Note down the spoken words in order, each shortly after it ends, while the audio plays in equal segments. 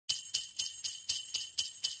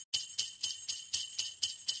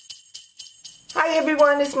Hi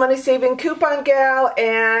everyone, it's Money Saving Coupon Gal,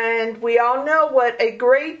 and we all know what a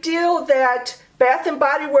great deal that Bath &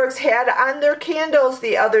 Body Works had on their candles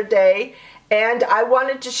the other day, and I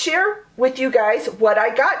wanted to share with you guys what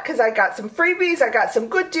I got because I got some freebies, I got some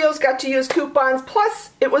good deals, got to use coupons,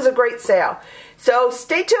 plus it was a great sale. So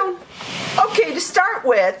stay tuned. Okay, to start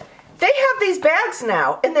with, they have these bags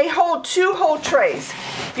now, and they hold 2 whole trays.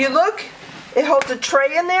 If you look, it holds a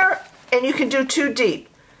tray in there, and you can do 2 deep.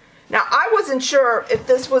 Now, I wasn't sure if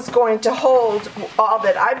this was going to hold all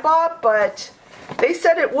that I bought, but they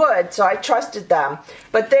said it would, so I trusted them.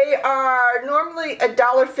 But they are normally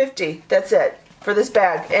 $1.50, that's it, for this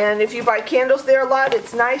bag. And if you buy candles there a lot,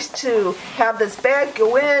 it's nice to have this bag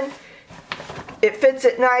go in. It fits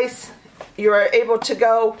it nice. You're able to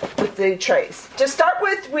go with the trays. To start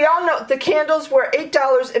with, we all know the candles were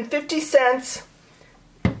 $8.50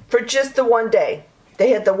 for just the one day. They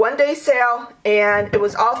had the one-day sale, and it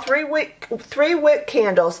was all 3 wick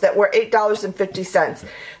candles that were $8.50.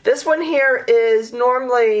 This one here is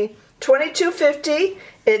normally $22.50.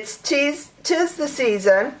 It's Tis the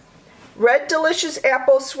Season, Red Delicious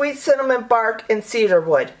Apple, Sweet Cinnamon Bark, and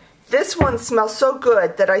Cedarwood. This one smells so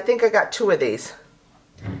good that I think I got 2 of these.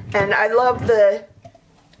 And I love the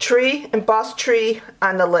tree, embossed tree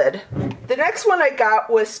on the lid. The next one I got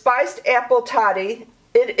was Spiced Apple Toddy.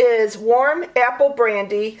 It is warm apple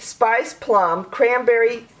brandy, spiced plum,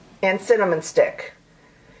 cranberry, and cinnamon stick.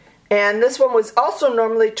 And this one was also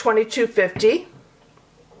normally $22.50.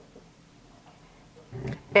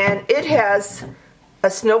 And it has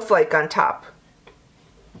a snowflake on top.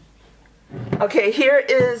 Okay, here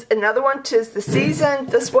is another one, Tis the Season.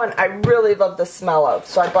 This one I really love the smell of,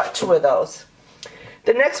 so I bought 2 of those.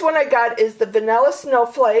 The next one I got is the Vanilla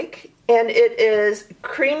Snowflake, and it is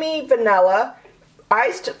creamy vanilla,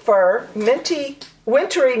 iced fir, minty,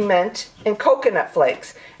 wintry mint, and coconut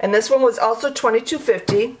flakes. And this one was also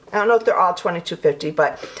 $22.50. I don't know if they're all $22.50,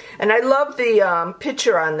 but, and I love the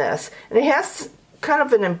picture on this. And it has kind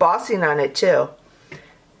of an embossing on it too.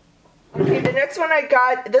 Okay, the next one I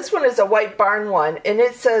got, this one is a White Barn one, and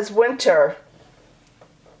it says winter.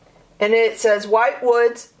 And it says white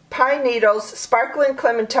woods, pine needles, sparkling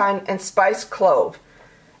clementine, and spiced clove.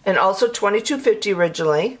 And also $22.50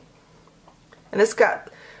 originally. And it's got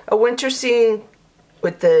a winter scene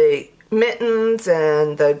with the mittens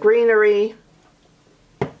and the greenery.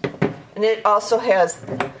 And it also has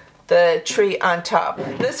the tree on top.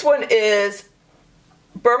 This one is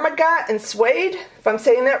bergamot and suede, if I'm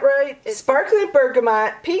saying that right. It's sparkling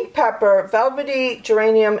bergamot, pink pepper, velvety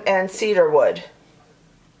geranium, and cedarwood.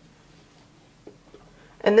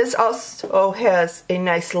 And this also has a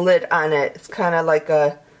nice lid on it. It's kind of like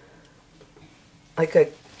a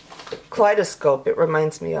kaleidoscope, it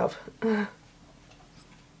reminds me of. And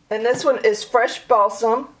this one is Fresh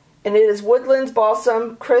Balsam, and it is Woodlands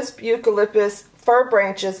Balsam, crisp eucalyptus, fir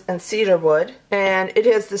branches, and cedarwood. And it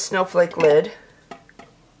has the snowflake lid.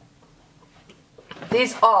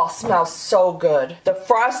 These all smell so good. The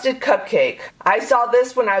Frosted Cupcake. I saw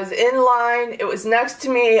this when I was in line. It was next to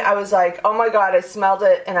me. I was like, oh my god, I smelled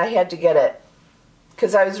it, and I had to get it.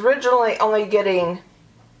 Because I was originally only getting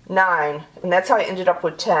 9, and that's how I ended up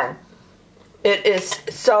with 10. It is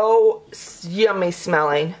so yummy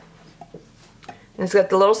smelling. And it's got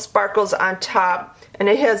the little sparkles on top, and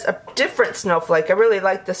it has a different snowflake. I really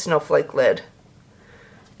like the snowflake lid.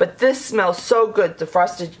 But this smells so good, the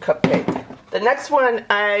Frosted Cupcake. The next one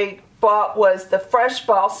I bought was the Fresh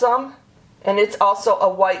Balsam, and it's also a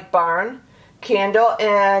White Barn candle,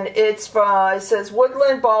 and it's from, it says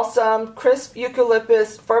Woodland Balsam, crisp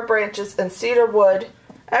eucalyptus, fir branches, and cedarwood.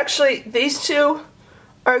 Actually, these 2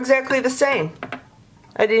 are exactly the same.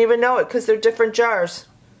 I didn't even know it because they're different jars.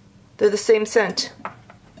 They're the same scent.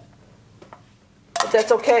 But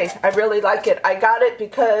that's okay. I really like it. I got it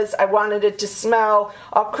because I wanted it to smell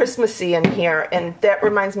all Christmassy in here, and that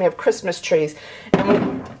reminds me of Christmas trees.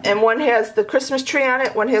 And one has the Christmas tree on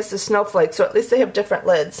it, one has the snowflake, so at least they have different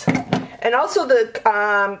lids. And also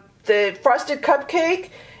the Frosted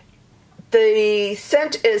Cupcake, the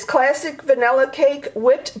scent is classic vanilla cake,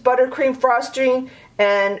 whipped buttercream frosting,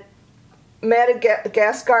 and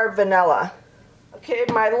Madagascar vanilla. Okay,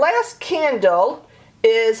 my last candle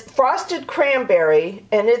is Frosted Cranberry,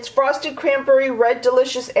 and it's Frosted Cranberry, Red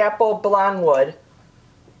Delicious Apple, Blonde Wood.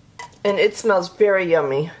 And it smells very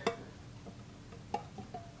yummy.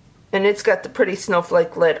 And it's got the pretty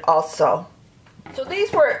snowflake lid also. So these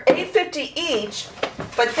were $8.50 each,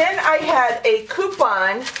 but then I had a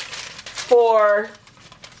coupon for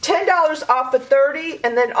 $10 off of 30,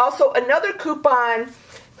 and then also another coupon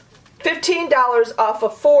 $15 off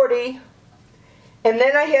of 40, And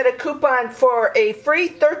then I had a coupon for a free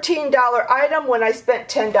 $13 item when I spent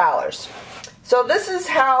 $10. So this is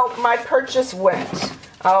how my purchase went.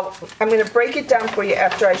 I'm going to break it down for you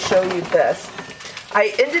after I show you this.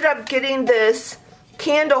 I ended up getting this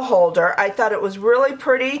candle holder. I thought it was really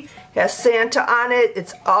pretty. It has Santa on it.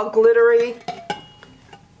 It's all glittery.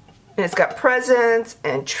 And it's got presents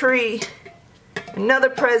and tree, another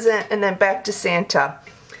present, and then back to Santa.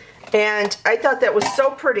 And I thought that was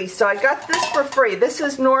so pretty, so I got this for free. This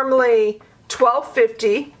is normally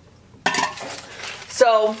 $12.50.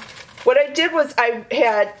 So what I did was I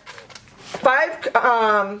had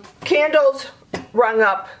 5 candles rung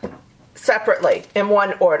up separately in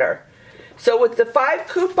one order. So with the 5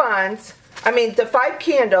 coupons, the 5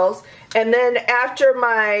 candles, and then after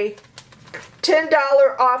my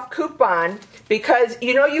 $10 off coupon, because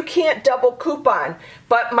you know you can't double coupon,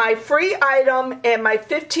 but my free item and my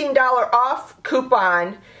 $15 off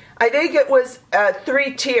coupon, I think it was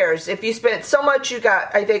 3 tiers. If you spent so much, you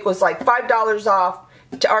got, I think it was like $5 off,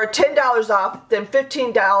 or $10 off, then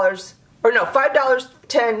 $15, or no, $5,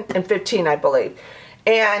 10, and 15, I believe.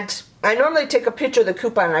 And I normally take a picture of the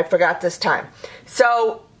coupon, and I forgot this time.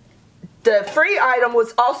 So the free item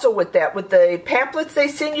was also with that, with the pamphlets they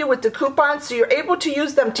send you with the coupons, so you're able to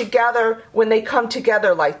use them together when they come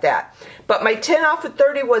together like that. But my 10 off of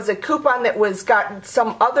 30 was a coupon that was gotten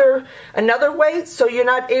another way, so you're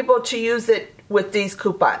not able to use it with these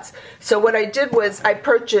coupons. So what I did was I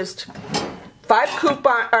purchased 5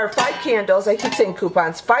 candles, I keep saying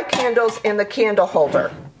coupons, 5 candles and the candle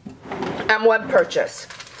holder on one purchase.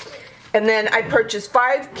 And then I purchased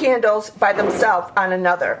 5 candles by themselves on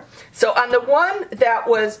another. So on the one that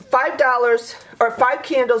was $5 or 5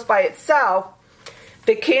 candles by itself,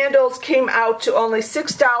 the candles came out to only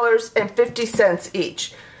 $6.50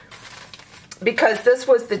 each, because this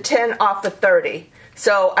was the 10 off of 30.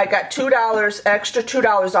 So I got $2, extra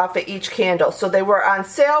 $2 off of each candle. So they were on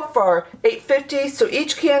sale for $8.50. So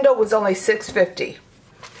each candle was only $6.50.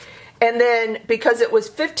 And then because it was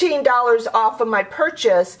 $15 off of my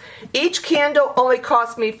purchase, each candle only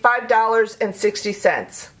cost me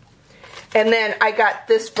 $5.60. And then I got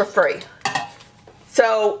this for free.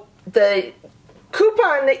 So the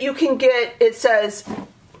coupon that you can get, it says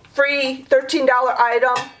free $13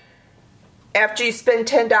 item after you spend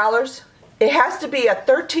 $10. It has to be a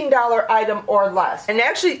 $13 item or less. And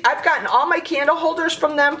actually, I've gotten all my candle holders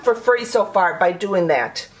from them for free so far by doing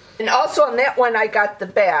that. And also on that one, I got the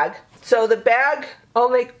bag. So the bag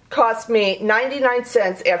only cost me 99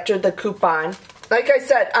 cents after the coupon. Like I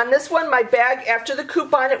said, on this one, my bag after the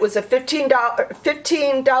coupon, it was a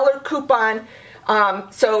 $15 coupon.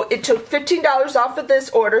 So it took $15 off of this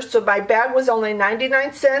order. So my bag was only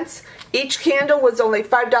 99 cents. Each candle was only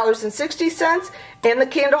 $5.60, and the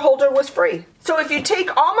candle holder was free. So if you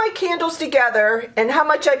take all my candles together and how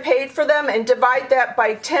much I paid for them and divide that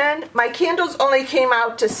by 10, my candles only came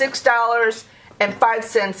out to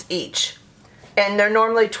 $6.05 each. And they're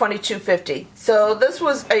normally $22.50. So this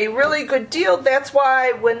was a really good deal. That's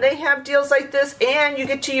why when they have deals like this and you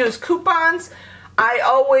get to use coupons, I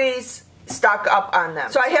always stock up on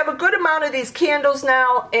them. So I have a good amount of these candles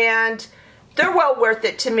now, and they're well worth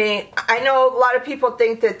it to me. I know a lot of people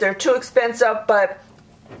think that they're too expensive, but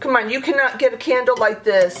come on, you cannot get a candle like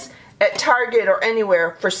this at Target or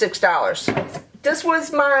anywhere for $6. This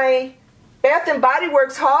was my Bath & Body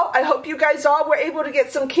Works haul. I hope you guys all were able to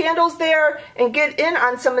get some candles there and get in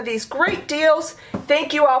on some of these great deals.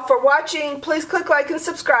 Thank you all for watching. Please click like and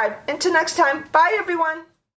subscribe. Until next time, bye everyone.